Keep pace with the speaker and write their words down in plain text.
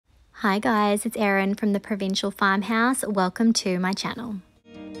Hi guys, it's Erin from the Provincial Farmhouse. Welcome to my channel.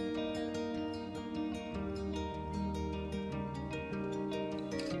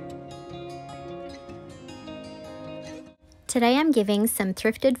 Today I'm giving some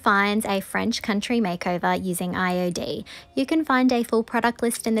Thrifted Finds a French country makeover using IOD. You can find a full product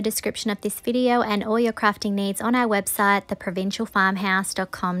list in the description of this video and all your crafting needs on our website,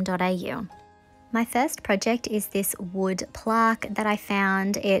 theprovincialfarmhouse.com.au. My first project is this wood plaque that I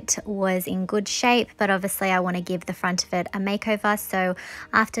found. It was in good shape, but obviously I want to give the front of it a makeover. So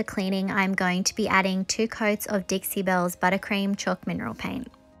after cleaning, I'm going to be adding 2 coats of Dixie Belle's Buttercream Chalk Mineral Paint.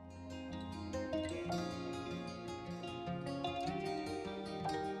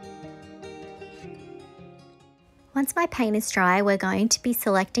 Once my paint is dry, we're going to be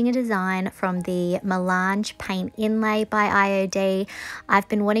selecting a design from the Melange Paint Inlay by IOD. I've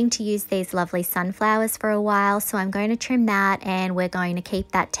been wanting to use these lovely sunflowers for a while, so I'm going to trim that, and we're going to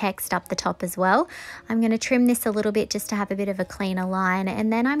keep that text up the top as well. I'm going to trim this a little bit just to have a bit of a cleaner line,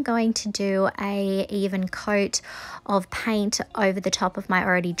 and then I'm going to do a even coat of paint over the top of my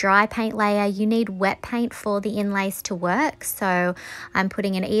already dry paint layer. You need wet paint for the inlays to work, so I'm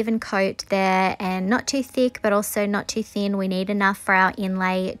putting an even coat there, and not too thick but also not too thin. We need enough for our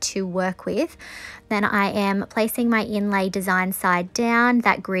inlay to work with. Then I am placing my inlay design side down.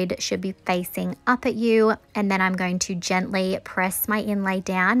 That grid should be facing up at you, and then I'm going to gently press my inlay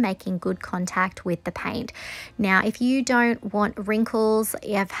down, making good contact with the paint. Now, if you don't want wrinkles,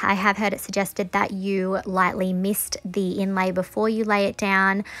 I have heard it suggested that you lightly mist the inlay before you lay it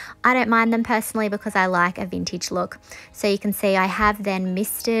down. I don't mind them personally because I like a vintage look. So you can see I have then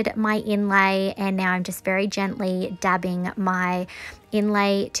misted my inlay, and now I'm just very gently dabbing my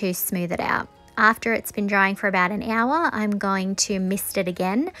inlay to smooth it out. After it's been drying for about an hour, I'm going to mist it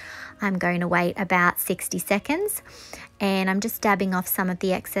again. I'm going to wait about 60 seconds, and I'm just dabbing off some of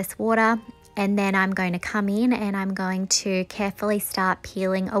the excess water, and then I'm going to come in and I'm going to carefully start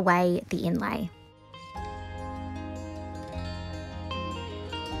peeling away the inlay.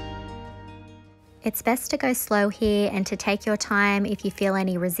 It's best to go slow here and to take your time. If you feel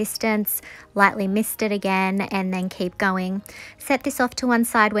any resistance, lightly mist it again and then keep going. Set this off to one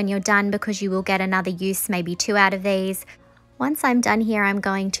side when you're done because you will get another use, maybe 2 out of these. Once I'm done here, I'm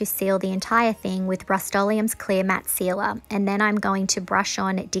going to seal the entire thing with Rust-Oleum's Clear Matte Sealer, and then I'm going to brush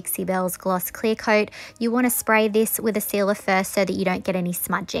on Dixie Belle's Gloss Clear Coat. You want to spray this with a sealer first so that you don't get any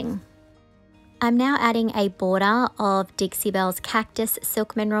smudging. I'm now adding a border of Dixie Belle's Cactus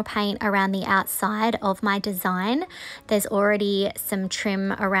Silk Mineral Paint around the outside of my design. There's already some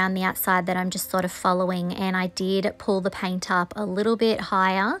trim around the outside that I'm just sort of following, and I did pull the paint up a little bit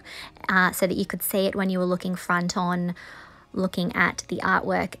higher so that you could see it when you were looking front on, looking at the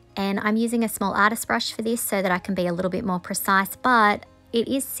artwork. And I'm using a small artist brush for this so that I can be a little bit more precise, but it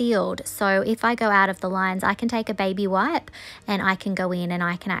is sealed, so if I go out of the lines, I can take a baby wipe and I can go in and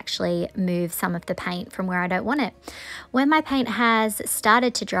I can actually move some of the paint from where I don't want it. When my paint has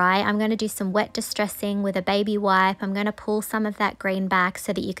started to dry, I'm going to do some wet distressing with a baby wipe. I'm going to pull some of that green back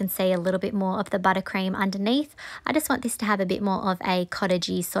so that you can see a little bit more of the buttercream underneath. I just want this to have a bit more of a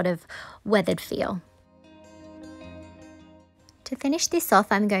cottagey sort of weathered feel. To finish this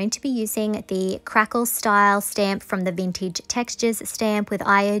off, I'm going to be using the Crackle style stamp from the Vintage Textures stamp with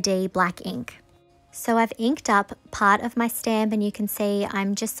IOD black ink. So I've inked up part of my stamp, and you can see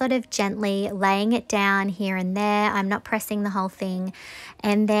I'm just sort of gently laying it down here and there. I'm not pressing the whole thing.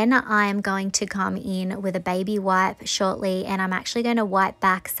 And then I'm going to come in with a baby wipe shortly, and I'm actually going to wipe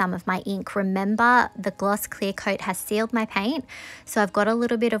back some of my ink. Remember, the gloss clear coat has sealed my paint, so I've got a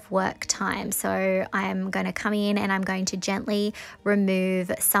little bit of work time. So I'm going to come in and I'm going to gently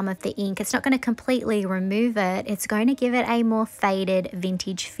remove some of the ink. It's not going to completely remove it. It's going to give it a more faded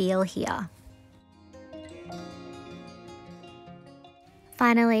vintage feel here.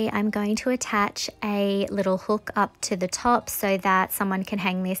 Finally, I'm going to attach a little hook up to the top so that someone can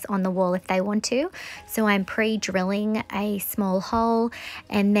hang this on the wall if they want to. So I'm pre-drilling a small hole,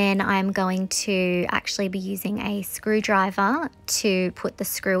 and then I'm going to actually be using a screwdriver to put the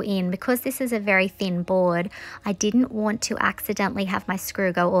screw in. Because this is a very thin board, I didn't want to accidentally have my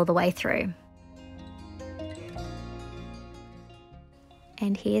screw go all the way through.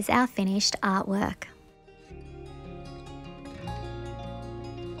 And here's our finished artwork.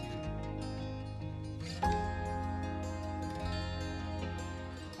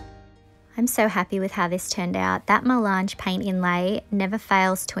 I'm so happy with how this turned out. That Melange paint inlay never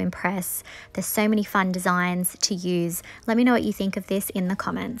fails to impress. There's so many fun designs to use. Let me know what you think of this in the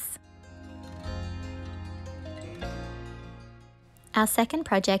comments. Our second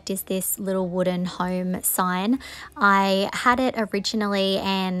project is this little wooden home sign. I had it originally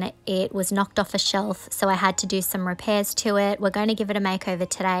and it was knocked off a shelf, so I had to do some repairs to it. We're going to give it a makeover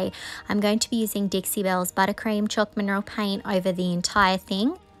today. I'm going to be using Dixie Belle's Buttercream Chalk Mineral Paint over the entire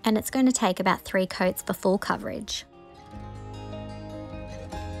thing, and it's going to take about 3 coats for full coverage.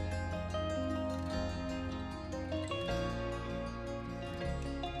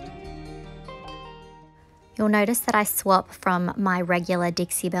 You'll notice that I swap from my regular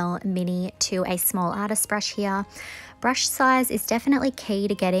Dixie Belle Mini to a small artist brush here. Brush size is definitely key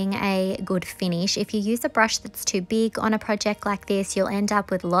to getting a good finish. If you use a brush that's too big on a project like this, you'll end up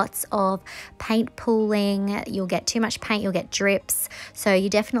with lots of paint pooling. You'll get too much paint, you'll get drips. So you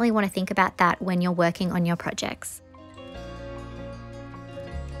definitely want to think about that when you're working on your projects.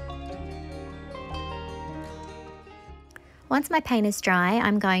 Once my paint is dry,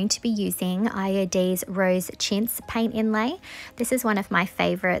 I'm going to be using IOD's Rose Chintz paint inlay. This is one of my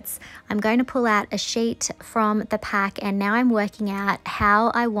favorites. I'm going to pull out a sheet from the pack, and now I'm working out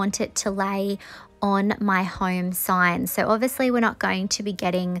how I want it to lay on my home sign. So obviously we're not going to be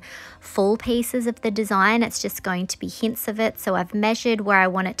getting full pieces of the design, it's just going to be hints of it. So I've measured where I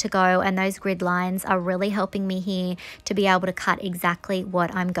want it to go, and those grid lines are really helping me here to be able to cut exactly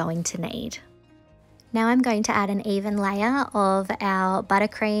what I'm going to need. Now I'm going to add an even layer of our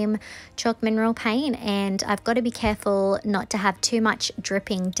Buttercream Chalk Mineral Paint, and I've got to be careful not to have too much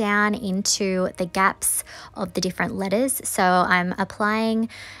dripping down into the gaps of the different letters. So I'm applying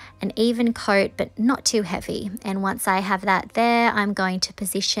an even coat but not too heavy, and once I have that there, I'm going to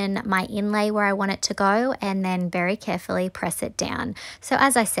position my inlay where I want it to go and then very carefully press it down. So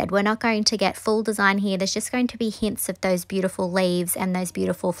as I said, we're not going to get full design here, there's just going to be hints of those beautiful leaves and those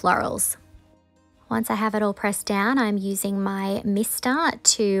beautiful florals. Once I have it all pressed down, I'm using my mister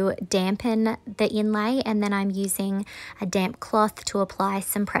to dampen the inlay, and then I'm using a damp cloth to apply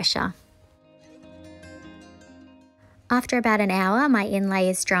some pressure. After about an hour, my inlay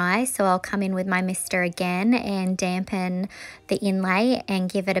is dry, so I'll come in with my mister again and dampen the inlay and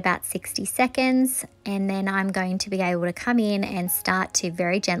give it about 60 seconds, and then I'm going to be able to come in and start to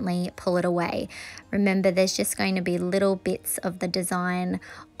very gently pull it away. Remember, there's just going to be little bits of the design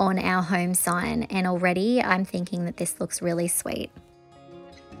on our home sign, and already I'm thinking that this looks really sweet.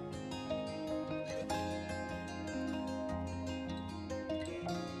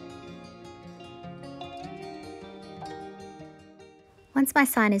 Once my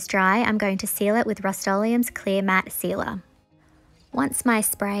sign is dry, I'm going to seal it with Rust-Oleum's Clear Matte Sealer. Once my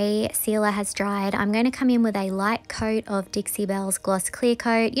spray sealer has dried, I'm going to come in with a light coat of Dixie Belle's Gloss Clear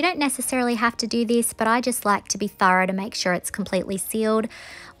Coat. You don't necessarily have to do this, but I just like to be thorough to make sure it's completely sealed.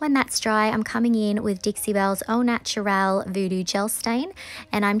 When that's dry, I'm coming in with Dixie Belle's Au Naturel Voodoo Gel Stain,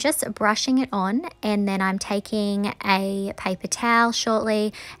 and I'm just brushing it on, and then I'm taking a paper towel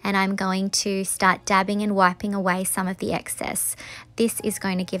shortly and I'm going to start dabbing and wiping away some of the excess. This is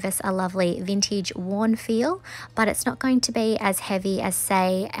going to give us a lovely vintage worn feel, but it's not going to be as heavy as,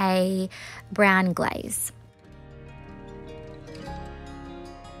 say, a brown glaze.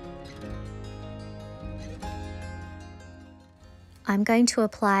 I'm going to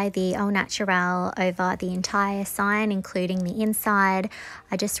apply the Au Naturel over the entire sign, including the inside.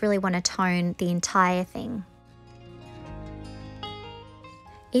 I just really want to tone the entire thing.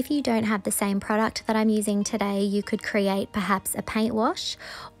 If you don't have the same product that I'm using today, you could create perhaps a paint wash,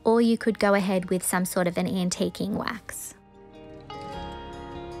 or you could go ahead with some sort of an antiquing wax.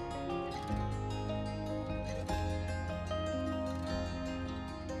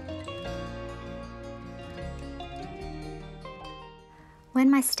 When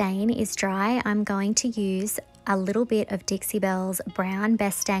my stain is dry, I'm going to use a little bit of Dixie Belle's Brown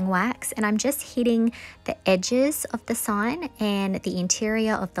Best Dang Wax, and I'm just hitting the edges of the sign and the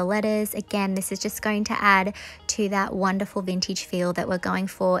interior of the letters. Again, this is just going to add to that wonderful vintage feel that we're going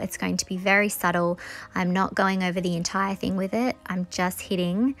for. It's going to be very subtle. I'm not going over the entire thing with it. I'm just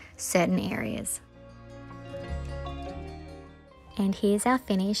hitting certain areas. And here's our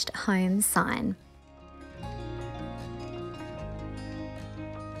finished home sign.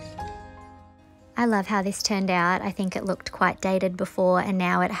 I love how this turned out. I think it looked quite dated before, and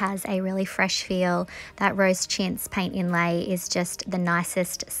now it has a really fresh feel. That Rose Chintz paint inlay is just the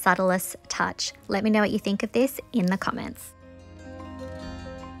nicest, subtlest touch. Let me know what you think of this in the comments.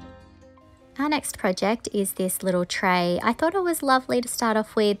 Our next project is this little tray. I thought it was lovely to start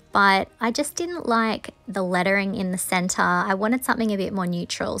off with, but I just didn't like the lettering in the center. I wanted something a bit more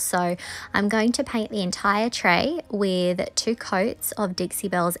neutral, so I'm going to paint the entire tray with 2 coats of Dixie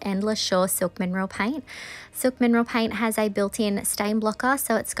Belle's Endless Shore Silk Mineral Paint. Silk Mineral Paint has a built-in stain blocker,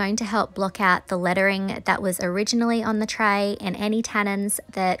 so it's going to help block out the lettering that was originally on the tray and any tannins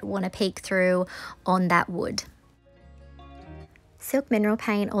that want to peek through on that wood. Silk Mineral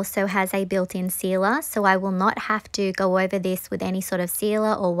Paint also has a built-in sealer, so I will not have to go over this with any sort of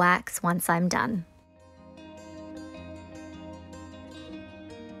sealer or wax once I'm done.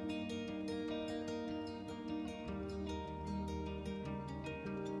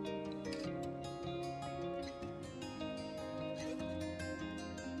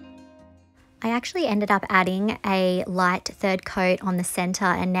 I actually ended up adding a light 3rd coat on the center,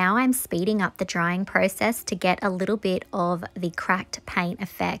 and now I'm speeding up the drying process to get a little bit of the cracked paint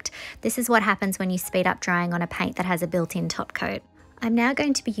effect. This is what happens when you speed up drying on a paint that has a built-in top coat. I'm now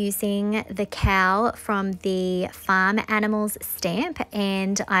going to be using the cow from the Farm Animals stamp,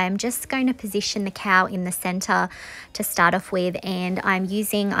 and I'm just going to position the cow in the center to start off with, and I'm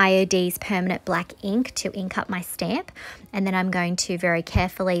using IOD's permanent black ink to ink up my stamp, and then I'm going to very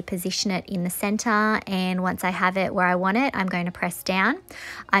carefully position it in the center, and once I have it where I want it, I'm going to press down.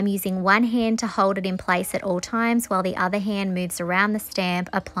 I'm using one hand to hold it in place at all times while the other hand moves around the stamp,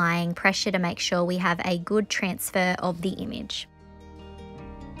 applying pressure to make sure we have a good transfer of the image.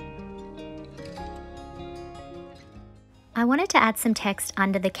 I wanted to add some text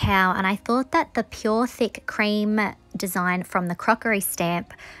under the cow, and I thought that the pure thick cream design from the crockery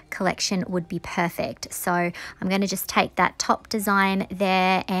stamp collection would be perfect. So I'm going to just take that top design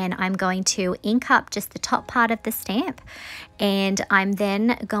there, and I'm going to ink up just the top part of the stamp, and I'm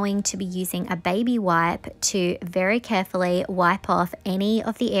then going to be using a baby wipe to very carefully wipe off any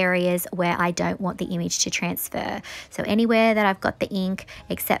of the areas where I don't want the image to transfer. So anywhere that I've got the ink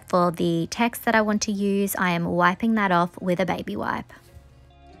except for the text that I want to use, I am wiping that off with a baby wipe.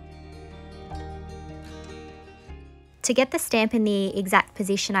 To get the stamp in the exact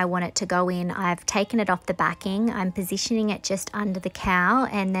position I want it to go in, I've taken it off the backing, I'm positioning it just under the cow,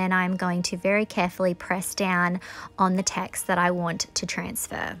 and then I'm going to very carefully press down on the text that I want to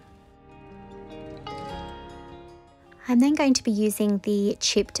transfer. I'm then going to be using the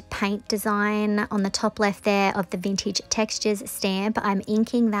chipped paint design on the top left there of the Vintage Textures stamp. I'm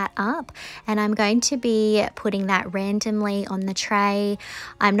inking that up, and I'm going to be putting that randomly on the tray.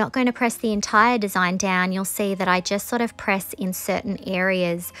 I'm not going to press the entire design down. You'll see that I just sort of press in certain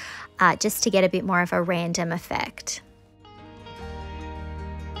areas just to get a bit more of a random effect.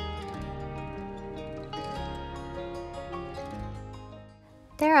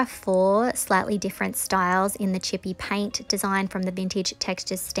 There are 4 slightly different styles in the chippy paint design from the Vintage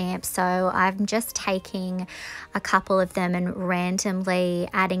Textures stamp, so I'm just taking a couple of them and randomly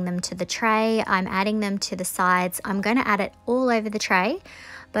adding them to the tray. I'm adding them to the sides. I'm going to add it all over the tray,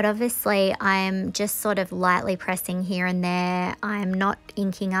 but obviously I'm just sort of lightly pressing here and there. I'm not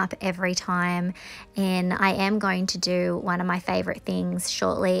inking up every time, and I am going to do one of my favorite things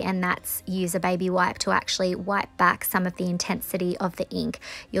shortly, and that's use a baby wipe to actually wipe back some of the intensity of the ink.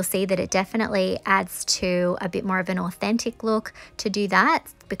 You'll see that it definitely adds to a bit more of an authentic look to do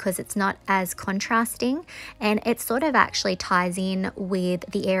that, because it's not as contrasting, and it sort of actually ties in with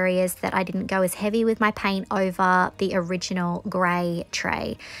the areas that I didn't go as heavy with my paint over the original grey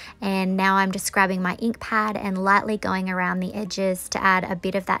tray. And now I'm just grabbing my ink pad and lightly going around the edges to add a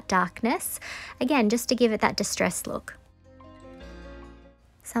bit of that darkness, again just to give it that distressed look.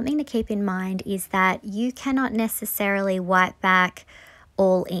 Something to keep in mind is that you cannot necessarily wipe back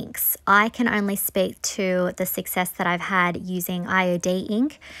all inks. I can only speak to the success that I've had using IOD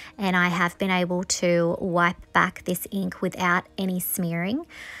ink, and I have been able to wipe back this ink without any smearing.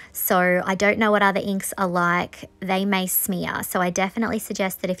 So I don't know what other inks are like. They may smear, so I definitely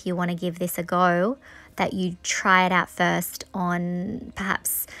suggest that if you want to give this a go, that you try it out first on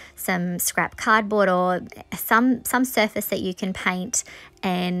perhaps some scrap cardboard or some surface that you can paint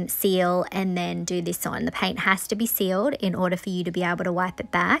and seal, and then do this on. The paint has to be sealed in order for you to be able to wipe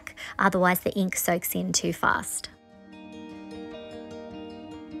it back, otherwise the ink soaks in too fast.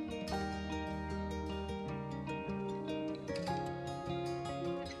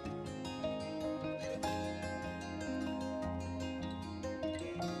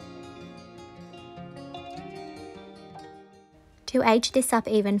 To age this up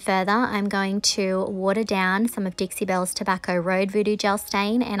even further, I'm going to water down some of Dixie Belle's Tobacco Road Voodoo Gel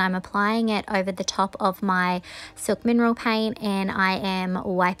Stain, and I'm applying it over the top of my Silk Mineral paint, and I am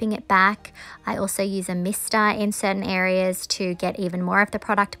wiping it back. I also use a mister in certain areas to get even more of the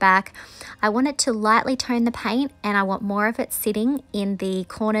product back. I want it to lightly tone the paint, and I want more of it sitting in the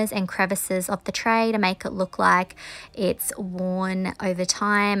corners and crevices of the tray to make it look like it's worn over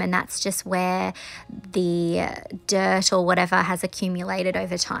time, and that's just where the dirt or whatever has accumulated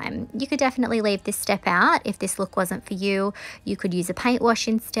over time. You could definitely leave this step out if this look wasn't for you. You could use a paint wash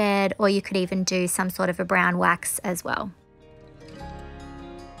instead, or you could even do some sort of a brown wax as well.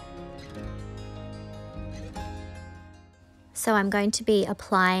 So I'm going to be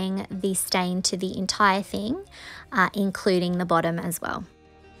applying the stain to the entire thing, including the bottom as well.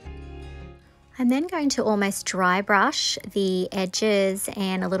 I'm then going to almost dry brush the edges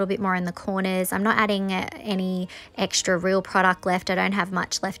and a little bit more in the corners. I'm not adding any extra real product left. I don't have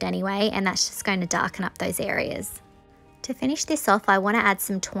much left anyway, and that's just going to darken up those areas. To finish this off, I want to add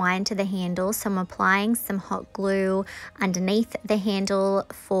some twine to the handle, so I'm applying some hot glue underneath the handle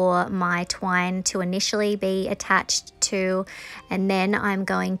for my twine to initially be attached to, and then I'm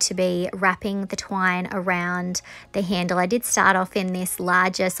going to be wrapping the twine around the handle. I did start off in this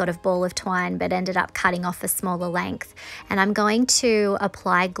larger sort of ball of twine, but ended up cutting off a smaller length, and I'm going to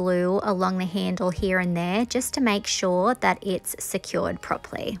apply glue along the handle here and there just to make sure that it's secured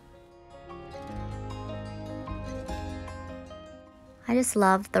properly. I just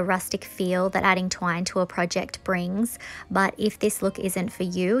love the rustic feel that adding twine to a project brings, but if this look isn't for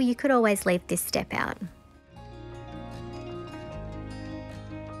you, you could always leave this step out.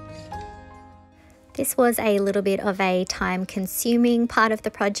 This was a little bit of a time-consuming part of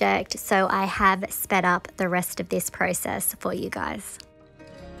the project, so I have sped up the rest of this process for you guys.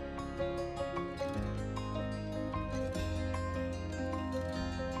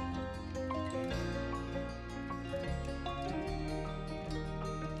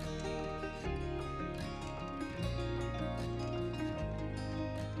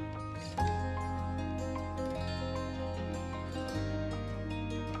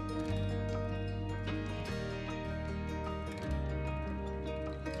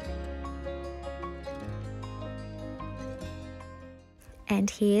 And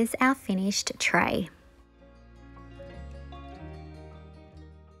here's our finished tray.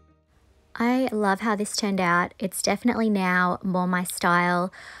 I love how this turned out. It's definitely now more my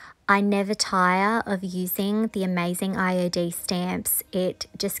style. I never tire of using the amazing IOD stamps. It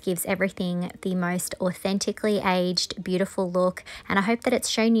just gives everything the most authentically aged, beautiful look. And I hope that it's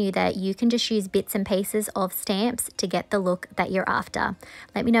shown you that you can just use bits and pieces of stamps to get the look that you're after.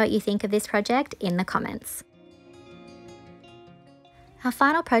 Let me know what you think of this project in the comments. Our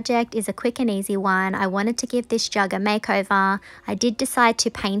final project is a quick and easy one. I wanted to give this jug a makeover. I did decide to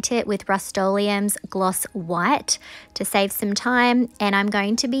paint it with Rust-Oleum's Gloss White to save some time, and I'm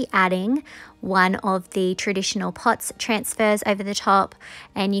going to be adding one of the traditional pots transfers over the top,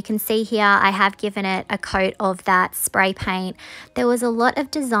 and you can see here I have given it a coat of that spray paint. There was a lot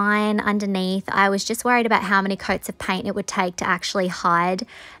of design underneath. I was just worried about how many coats of paint it would take to actually hide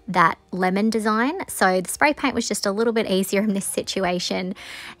that lemon design, so the spray paint was just a little bit easier in this situation.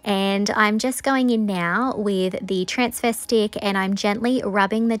 And I'm just going in now with the transfer stick, and I'm gently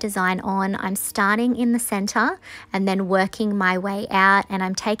rubbing the design on. I'm starting in the center and then working my way out, and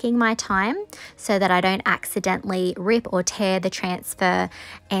I'm taking my time so that I don't accidentally rip or tear the transfer.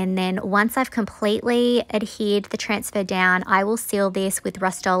 And then once I've completely adhered the transfer down, I will seal this with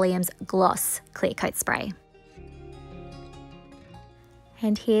Rust-Oleum's Gloss Clear Coat Spray.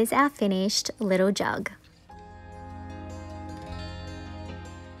 And here's our finished little jug.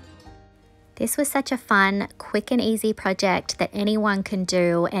 This was such a fun, quick and easy project that anyone can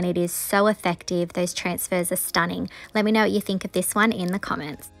do, and it is so effective. Those transfers are stunning. Let me know what you think of this one in the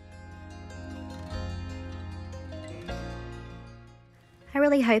comments. I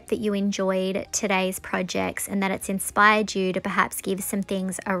really hope that you enjoyed today's projects and that it's inspired you to perhaps give some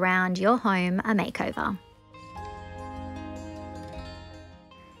things around your home a makeover.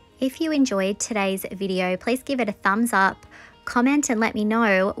 If you enjoyed today's video, please give it a thumbs up, comment and let me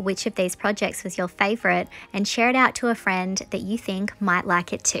know which of these projects was your favorite, and share it out to a friend that you think might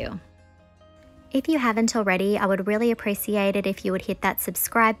like it too. If you haven't already, I would really appreciate it if you would hit that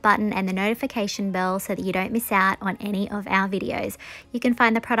subscribe button and the notification bell so that you don't miss out on any of our videos. You can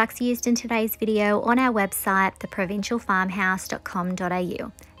find the products used in today's video on our website,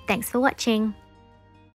 theprovincialfarmhouse.com.au. Thanks for watching.